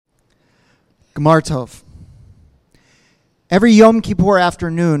Gemar Tov. Every Yom Kippur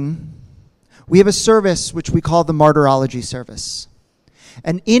afternoon, we have a service which we call the Martyrology service.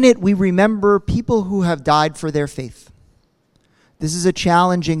 And in it, we remember people who have died for their faith. This is a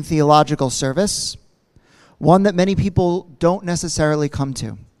challenging theological service, one that many people don't necessarily come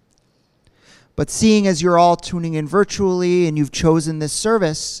to. But seeing as you're all tuning in virtually and you've chosen this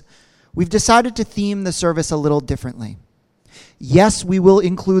service, we've decided to theme the service a little differently. Yes, we will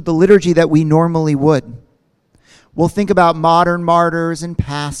include the liturgy that we normally would. We'll think about modern martyrs and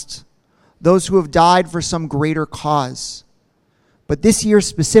past, those who have died for some greater cause. But this year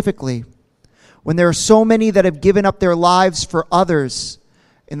specifically, when there are so many that have given up their lives for others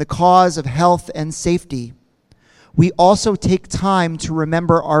in the cause of health and safety, we also take time to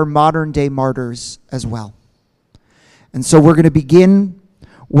remember our modern day martyrs as well. And so we're going to begin,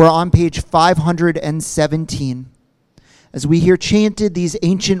 we're on page 517, as we hear chanted these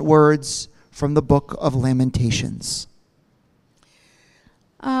ancient words from the book of Lamentations.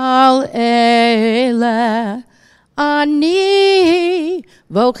 Al ele ani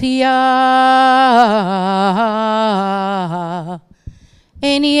vochia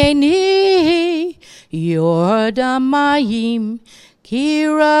eni yordamayim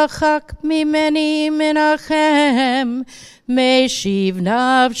kirachak mimeni menachem meshiv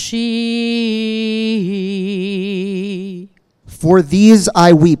nafshi. For these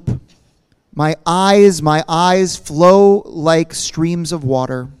I weep. My eyes flow like streams of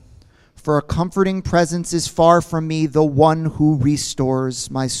water. For a comforting presence is far from me, the one who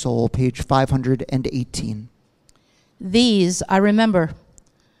restores my soul. Page 518. These I remember.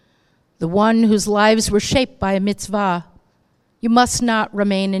 The one whose lives were shaped by a mitzvah. You must not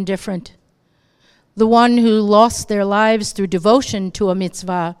remain indifferent. The one who lost their lives through devotion to a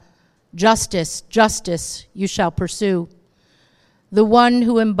mitzvah. Justice, justice, you shall pursue. The one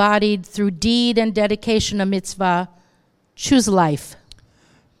who embodied through deed and dedication a mitzvah, choose life.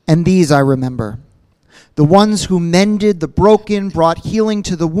 And these I remember. The ones who mended the broken, brought healing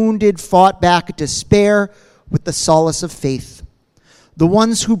to the wounded, fought back despair with the solace of faith. The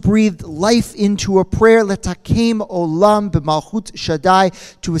ones who breathed life into a prayer, letakem olam b'malchut Shaddai,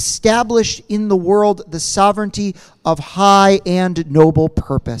 to establish in the world the sovereignty of high and noble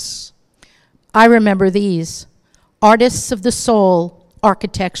purpose. I remember these. Artists of the soul,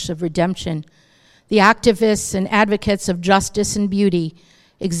 architects of redemption, the activists and advocates of justice and beauty,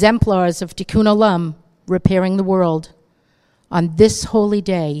 exemplars of Tikkun Olam, repairing the world. On this holy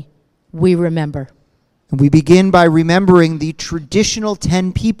day, we remember. And we begin by remembering the traditional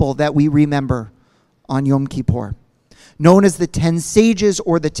 10 people that we remember on Yom Kippur, known as the 10 sages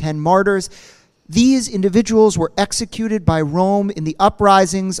or the 10 martyrs. These individuals were executed by Rome in the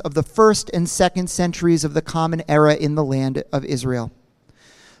uprisings of the 1st and 2nd centuries of the Common Era in the land of Israel.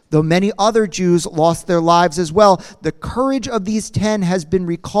 Though many other Jews lost their lives as well, the courage of these 10 has been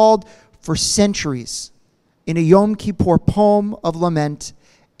recalled for centuries in a Yom Kippur poem of lament,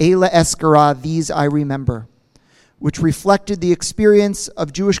 Eila Eskara, These I Remember, which reflected the experience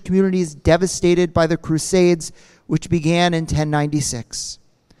of Jewish communities devastated by the Crusades, which began in 1096.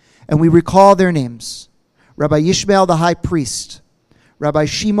 And we recall their names: Rabbi Yishmael the high priest, Rabbi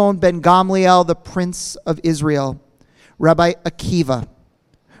Shimon ben Gamliel the prince of Israel, Rabbi Akiva,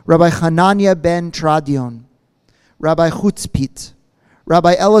 Rabbi Hanania ben Tradion, Rabbi Chutzpit,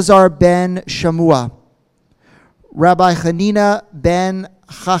 Rabbi Elazar ben Shamua, Rabbi Hanina ben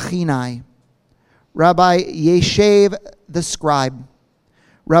Chachinai, Rabbi Yeshev the scribe,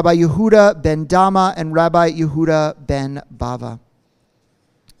 Rabbi Yehuda ben Dama, and Rabbi Yehuda ben Bava.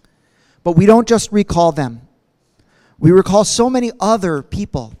 But we don't just recall them. We recall so many other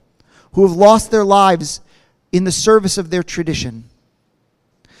people who have lost their lives in the service of their tradition.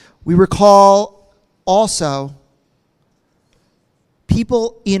 We recall also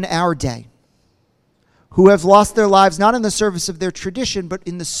people in our day who have lost their lives not in the service of their tradition, but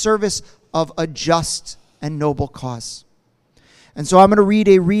in the service of a just and noble cause. And so I'm going to read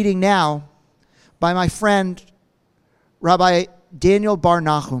a reading now by my friend, Rabbi Daniel Bar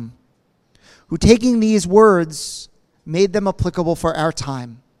Nachum, who, taking these words, made them applicable for our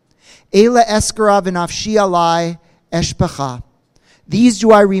time. Eila eskara v'nafshi alai eshpecha. These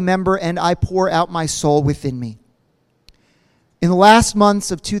do I remember, and I pour out my soul within me. In the last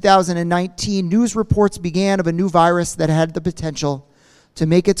months of 2019, news reports began of a new virus that had the potential to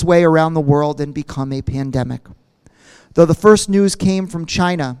make its way around the world and become a pandemic. Though the first news came from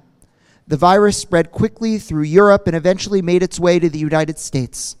China, the virus spread quickly through Europe and eventually made its way to the United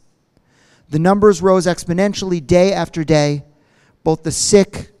States. The numbers rose exponentially day after day, both the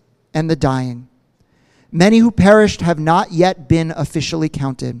sick and the dying. Many who perished have not yet been officially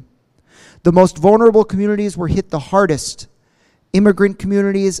counted. The most vulnerable communities were hit the hardest: immigrant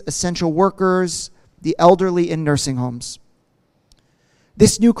communities, essential workers, the elderly in nursing homes.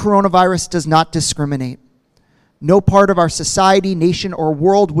 This new coronavirus does not discriminate. No part of our society, nation, or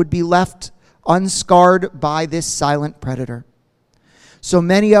world would be left unscarred by this silent predator. So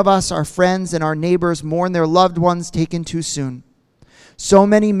many of us, our friends and our neighbors, mourn their loved ones taken too soon. So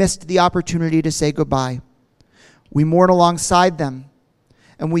many missed the opportunity to say goodbye. We mourn alongside them,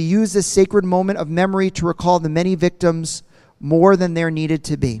 and we use this sacred moment of memory to recall the many victims more than there needed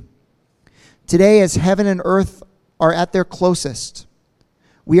to be. Today, as heaven and earth are at their closest,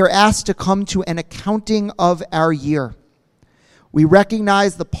 we are asked to come to an accounting of our year. We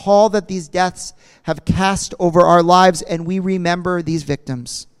recognize the pall that these deaths have cast over our lives, and we remember these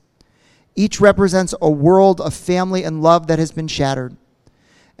victims. Each represents a world of family and love that has been shattered.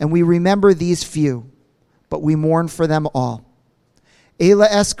 And we remember these few, but we mourn for them all. Eila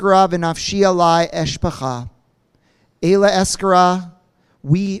eskara v'nafshi alai eshpacha. Eila eskara,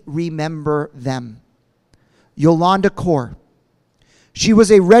 we remember them. Yolanda Kaur. She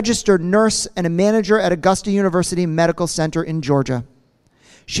was a registered nurse and a manager at Augusta University Medical Center in Georgia.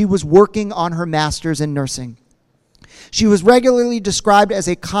 She was working on her master's in nursing. She was regularly described as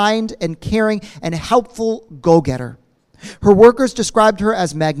a kind and caring and helpful go-getter. Her workers described her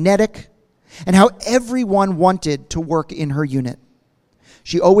as magnetic and how everyone wanted to work in her unit.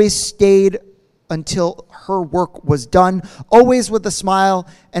 She always stayed until her work was done, always with a smile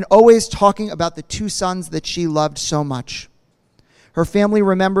and always talking about the two sons that she loved so much. Her family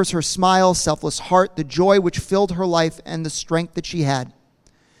remembers her smile, selfless heart, the joy which filled her life, and the strength that she had.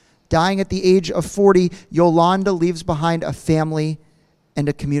 Dying at the age of 40, Yolanda leaves behind a family and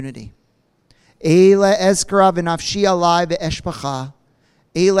a community. Eila eskara v'nafshi alai v'eshpacha.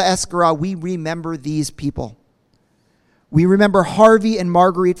 Eila eskara, we remember these people. We remember Harvey and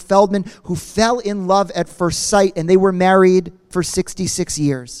Marguerite Feldman, who fell in love at first sight, and they were married for 66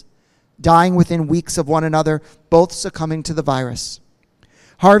 years, dying within weeks of one another, both succumbing to the virus.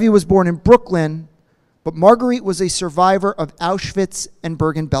 Harvey was born in Brooklyn, but Marguerite was a survivor of Auschwitz and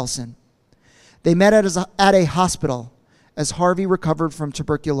Bergen-Belsen. They met at a hospital as Harvey recovered from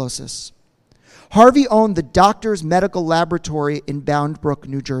tuberculosis. Harvey owned the Doctor's Medical Laboratory in Bound Brook,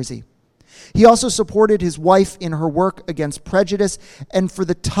 New Jersey. He also supported his wife in her work against prejudice and for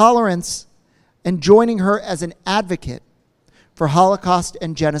the tolerance, and joining her as an advocate for Holocaust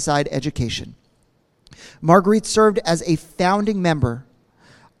and genocide education. Marguerite served as a founding member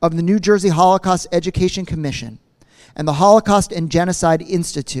of the New Jersey Holocaust Education Commission and the Holocaust and Genocide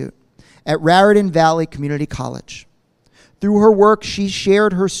Institute at Raritan Valley Community College. Through her work, she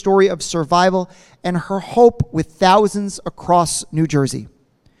shared her story of survival and her hope with thousands across New Jersey.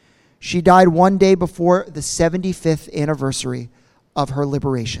 She died one day before the 75th anniversary of her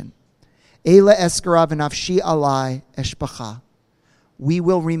liberation. Eila eskara v'nafshi alai eshpacha. We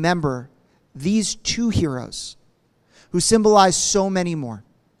will remember these two heroes who symbolize so many more.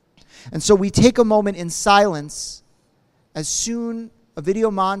 And so we take a moment in silence as soon a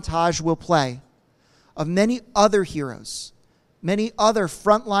video montage will play of many other heroes, many other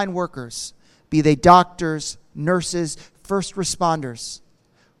frontline workers, be they doctors, nurses, first responders,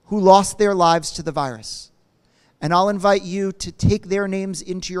 who lost their lives to the virus. And I'll invite you to take their names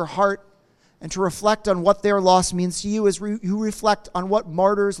into your heart and to reflect on what their loss means to you as you reflect on what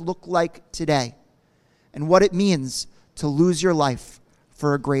martyrs look like today and what it means to lose your life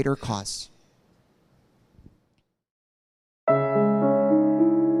for a greater cause.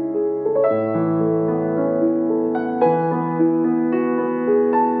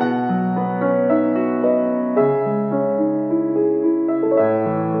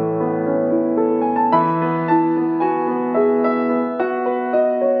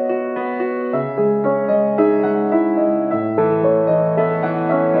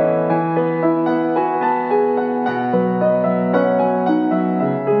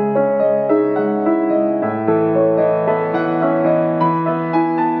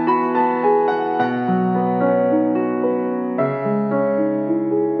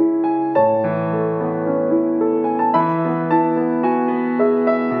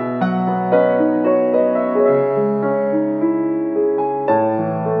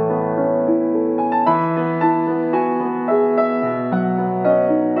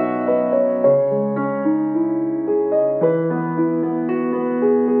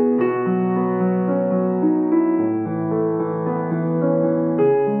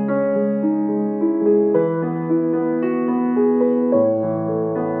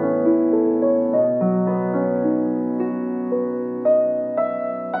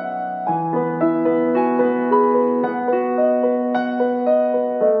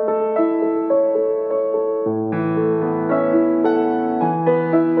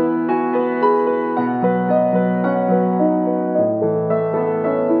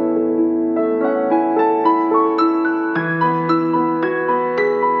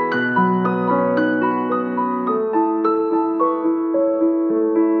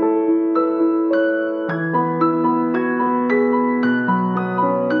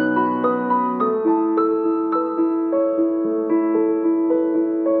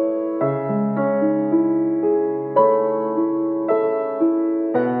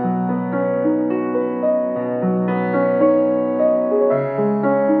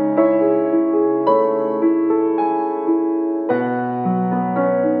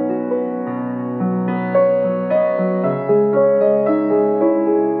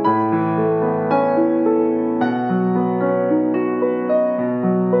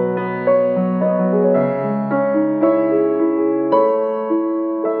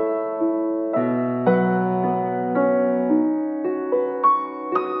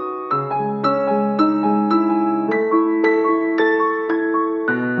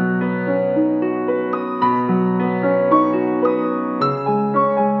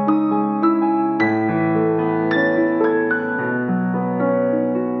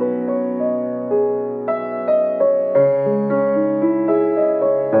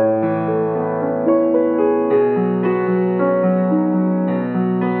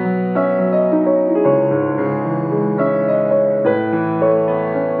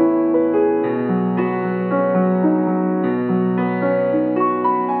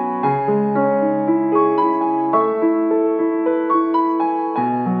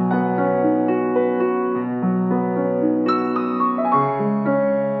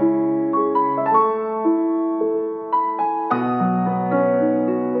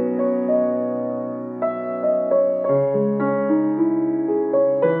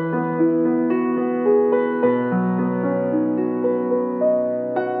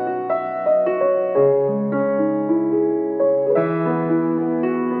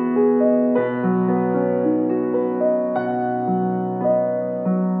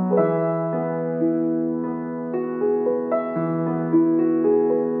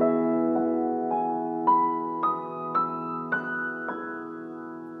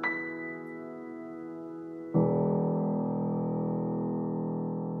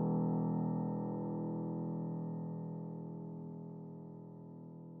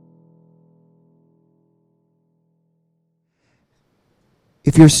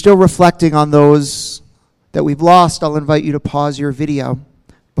 If you're still reflecting on those that we've lost, I'll invite you to pause your video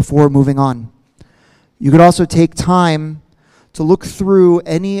before moving on. You could also take time to look through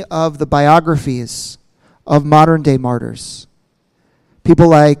any of the biographies of modern-day martyrs. People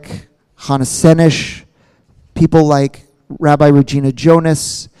like Hannah Senish, people like Rabbi Regina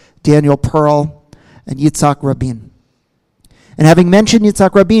Jonas, Daniel Pearl, and Yitzhak Rabin. And having mentioned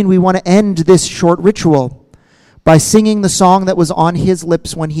Yitzhak Rabin, we want to end this short ritual by singing the song that was on his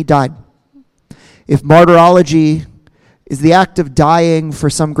lips when he died. If martyrology is the act of dying for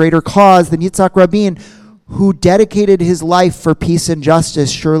some greater cause, then Yitzhak Rabin, who dedicated his life for peace and justice,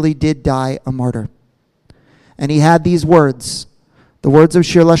 surely did die a martyr. And he had these words, the words of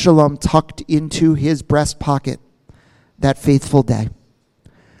Shir LaShalom, tucked into his breast pocket that faithful day.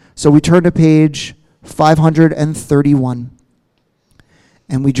 So we turn to page 531,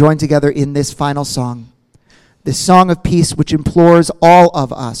 and we join together in this final song, this song of peace which implores all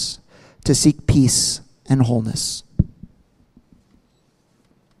of us to seek peace and wholeness.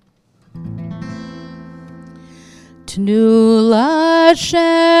 Tnu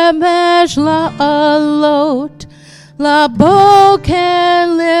לשמש לעלות,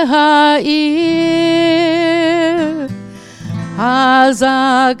 לבוקר להאיר,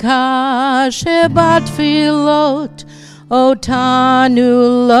 הזעקה שבתפילות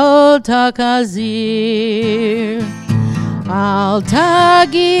אותנו לא תחזיר. אל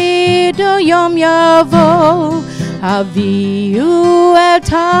תגידו יום יבוא, הביאו את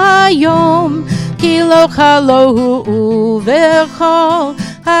היום, כי לא חלו ובכל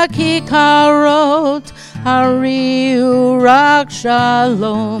הכיכרות הריעו רק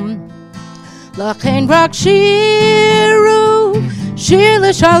שלום. לכן רק שירו שיר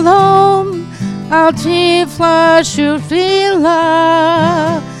לשלום, אל תפלשו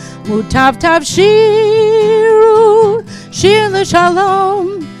תפילה, מוטב תבשירו שיר לשלום,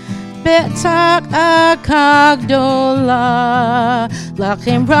 בצעקה גדולה.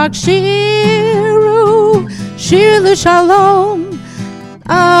 לכם רק שירו שיר לשלום,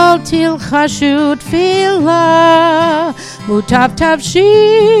 אל תלחשו תפילה, מוטב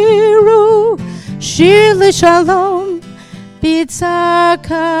תבשירו שיר לשלום,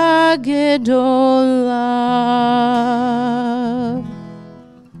 בצעקה גדולה.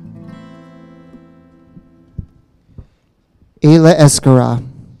 Eila Eskara.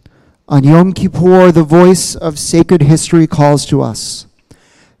 On Yom Kippur, the voice of sacred history calls to us.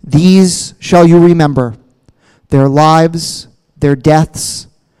 These shall you remember, their lives, their deaths,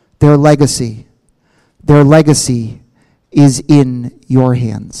 their legacy. Their legacy is in your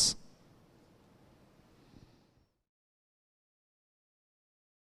hands.